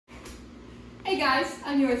Hey guys,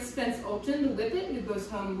 I'm here with Spence Olchin, the whippet, who goes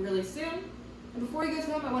home really soon. And before he goes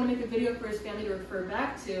home, I want to make a video for his family to refer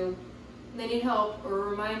back to. And they need help or a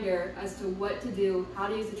reminder as to what to do, how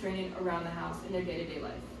to use the training around the house in their day-to-day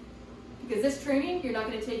life. Because this training, you're not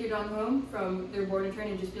going to take your dog home from their boarding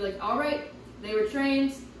training and just be like, all right, they were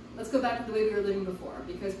trained, let's go back to the way we were living before.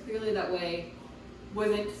 Because clearly that way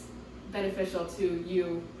wasn't beneficial to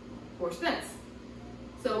you or Spence.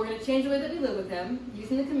 So we're going to change the way that we live with him,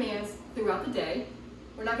 using the commands throughout the day.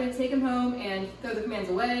 We're not going to take him home and throw the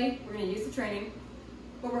commands away. We're going to use the training.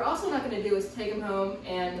 What we're also not going to do is take him home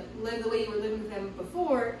and live the way you were living with him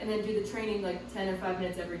before and then do the training like 10 or 5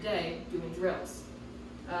 minutes every day doing drills.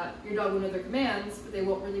 Your dog will know their commands, but they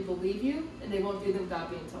won't really believe you and they won't do them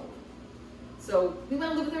without being told. So we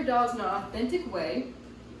want to live with our dogs in an authentic way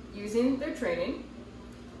using their training.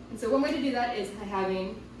 And so one way to do that is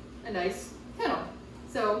having a nice kennel.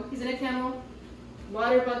 So he's in a kennel,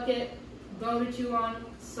 water bucket, bone to chew on,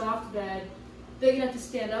 soft bed, big enough to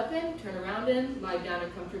stand up in, turn around in, lie down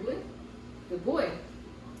comfortably. Good boy.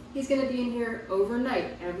 He's going to be in here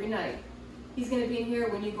overnight, every night. He's going to be in here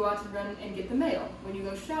when you go out to run and get the mail, when you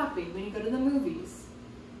go shopping, when you go to the movies.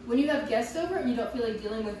 When you have guests over and you don't feel like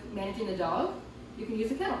dealing with managing the dog, you can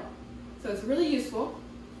use a kennel. So it's really useful.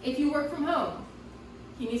 If you work from home,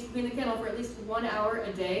 he needs to be in the kennel for at least 1 hour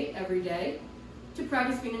a day, every day, to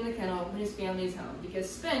practice being in the kennel when his family is home. Because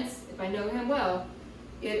Spence, if I know him well,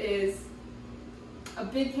 it is a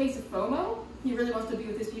big case of FOMO. He really wants to be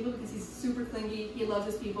with his people because he's super clingy, he loves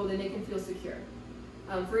his people, they make him feel secure.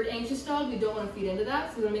 For an anxious dog, we don't want to feed into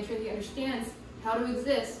that, so we want to make sure that he understands how to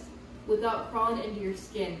exist without crawling into your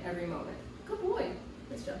skin every moment. Good boy.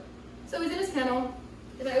 Nice job. So he's in his kennel.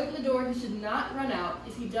 If I open the door, he should not run out.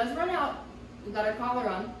 If he does run out, we've got our collar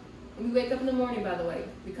on. When we wake up in the morning, by the way,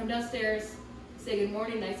 we come downstairs, say good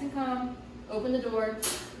morning, nice and calm, open the door,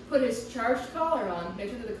 put his charged collar on, make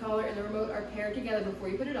sure that the collar and the remote are paired together before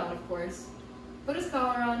you put it on, of course. Put his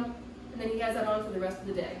collar on, and then he has that on for the rest of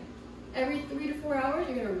the day. Every 3 to 4 hours,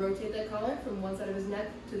 you're going to rotate that collar from one side of his neck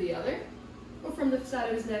to the other, or from the side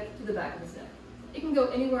of his neck to the back of his neck. It can go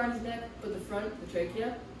anywhere on his neck but the front, the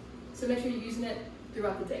trachea, so make sure you're using it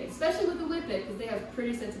throughout the day, especially with the whippet because they have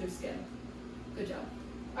pretty sensitive skin. Good job.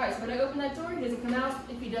 Alright, so when I open that door, he doesn't come out.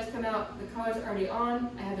 If he does come out, the collar's already on.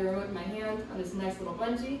 I have the remote in my hand on this nice little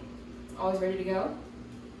bungee. It's always ready to go.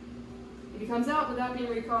 If he comes out without being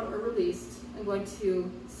recalled or released, I'm going to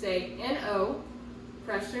say N-O,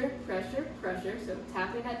 pressure, pressure, pressure. So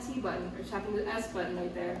tapping that T button, or tapping the S button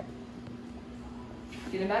right there.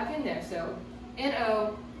 Get him back in there. So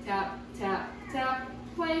N-O, tap, tap, tap,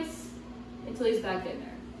 place, until he's back in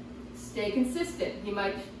there. Stay consistent. He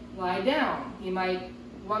might lie down. He might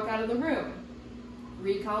walk out of the room.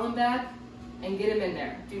 Recall him back and get him in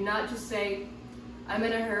there. Do not just say, I'm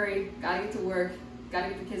in a hurry, gotta get to work, gotta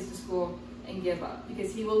get the kids to school, and give up.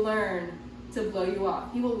 Because he will learn to blow you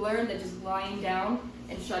off. He will learn that just lying down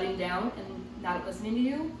and shutting down and not listening to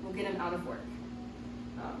you will get him out of work.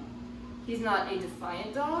 He's not a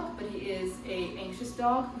defiant dog, but he is an anxious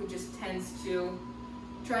dog who just tends to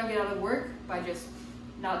try and get out of work by just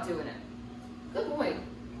not doing it. Good boy.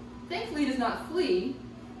 Thankfully, he does not flee.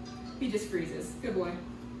 He just freezes. Good boy.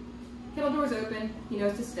 Kennel door's open. He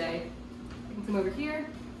knows to stay. You can come over here.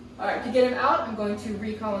 All right, to get him out, I'm going to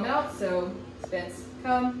recall him out. So, Spence,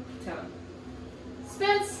 come, tone.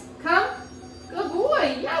 Spence, come. Good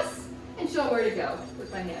boy, yes. And show him where to go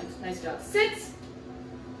with my hand. Nice job. Sit.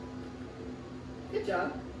 Good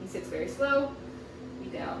job. He sits very slow. He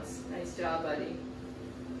downs. Nice job, buddy.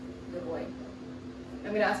 Good boy. I'm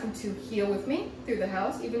going to ask him to heel with me through the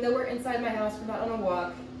house. Even though we're inside my house, we're not on a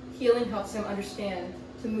walk. Heeling helps him understand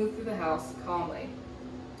to move through the house calmly.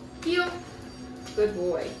 Heel. Good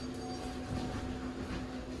boy.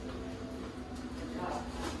 Good job.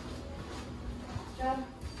 Good job.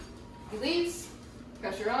 He leaves.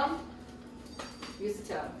 Pressure on. Use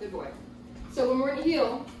the toe. Good boy. So when we're in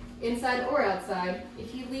heel, inside or outside,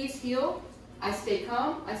 if he leaves heel, I stay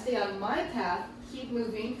calm. I stay on my path. Keep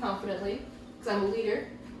moving confidently. Because I'm a leader,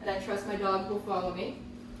 and I trust my dog will follow me.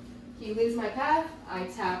 He leaves my path, I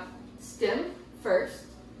tap stem first,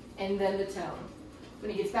 and then the tone. When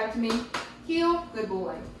he gets back to me, heel, good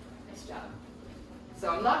boy. Nice job. So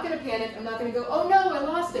I'm not going to panic. I'm not going to go, oh no, I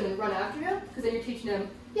lost him, and run after him, because then you're teaching him,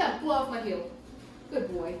 yeah, blow off my heel.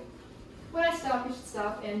 Good boy. When I stop, you should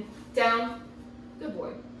stop, and down. Good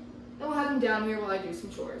boy. Then we'll have him down here while I do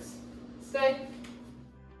some chores. Stay.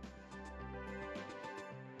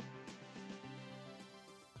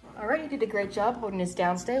 Alright, he did a great job holding his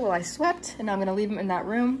downstay while I swept, and now I'm going to leave him in that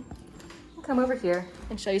room. I'll come over here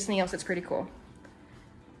and show you something else that's pretty cool.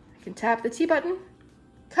 I can tap the T button,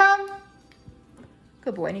 come,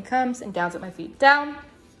 Good boy. And he comes and downs at my feet. Down.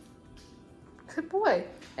 Good boy.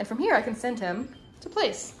 And from here, I can send him to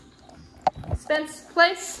place. Spence,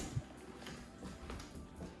 place.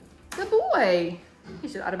 Good boy. He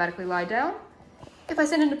should automatically lie down. If I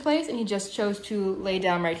send him to place and he just chose to lay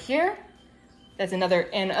down right here, that's another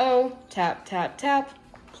N-O, tap, tap, tap,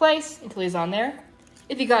 place until he's on there.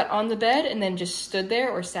 If he got on the bed and then just stood there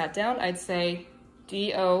or sat down, I'd say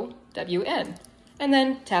D-O-W-N. And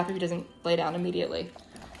then tap if he doesn't lay down immediately.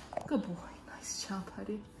 Good boy. Nice job,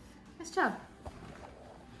 buddy. Nice job.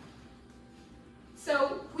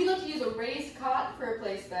 So we like to use a raised cot for a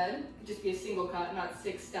place bed. It could just be a single cot, not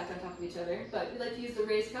 6 stacked on top of each other. But we like to use the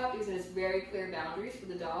raised cot because it has very clear boundaries for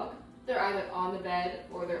the dog. They're either on the bed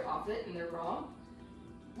or they're off it, and they're wrong.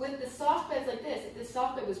 With the soft beds like this, if this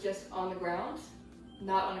soft bed was just on the ground,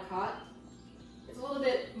 not on a cot, it's a little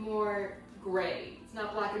bit more gray. It's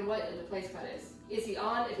not black and white like the place cot is. Is he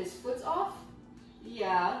on if his foot's off?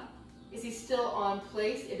 Yeah. Is he still on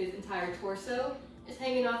place if his entire torso is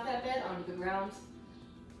hanging off that bed onto the ground?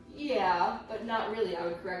 Yeah, but not really. I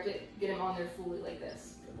would correct it, get him on there fully like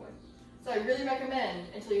this. Good boy. So I really recommend,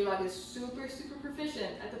 until your dog is super, super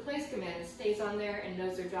proficient at the place command and stays on there and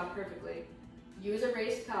knows their job perfectly, use a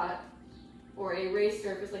raised cot or a raised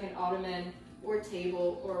surface like an ottoman or a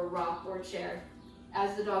table or a rock or a chair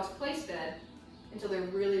as the dog's place bed until they're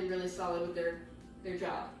really, really solid with their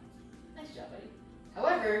job. Nice job, buddy.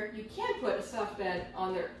 However, you can put a soft bed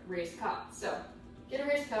on their raised cot. So get a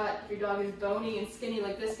raised cot. If your dog is bony and skinny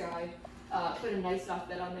like this guy, put a nice soft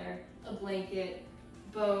bed on there, a blanket,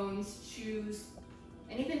 bones, chews,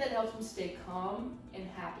 anything that helps him stay calm and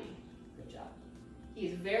happy. Good job.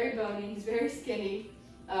 He's very bony, he's very skinny,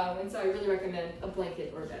 and so I really recommend a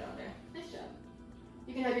blanket or a bed on there. Nice job.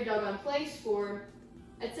 You can have your dog on place for,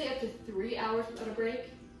 I'd say, up to 3 hours without a break.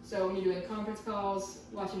 So when you're doing conference calls,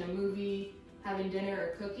 watching a movie, having dinner,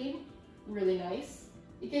 or cooking, really nice.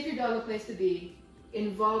 It gives your dog a place to be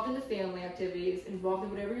involved in the family activities, involved in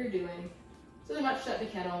whatever you're doing, so they're not shut in a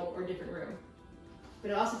kennel or a different room.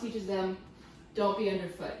 But it also teaches them, don't be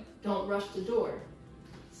underfoot, don't rush the door.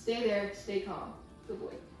 Stay there, stay calm. Good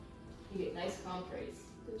boy. You get nice, calm praise.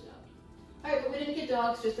 Good job. All right, but we didn't get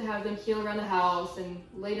dogs just to have them heel around the house and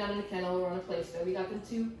lay down in a kennel or on a playset. We got them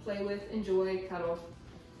to play with, enjoy, cuddle.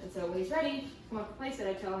 And so when he's ready to come off the playset,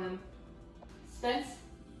 I tell him, Spence,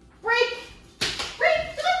 break!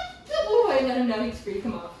 Break! Good boy! And let him know he's free to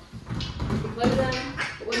come off. You can play with him,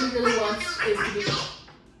 but what he really wants is to be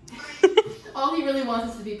all he really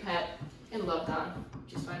wants is to be pet and loved on,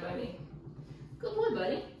 which is fine by me. Good boy,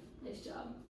 buddy. Nice job.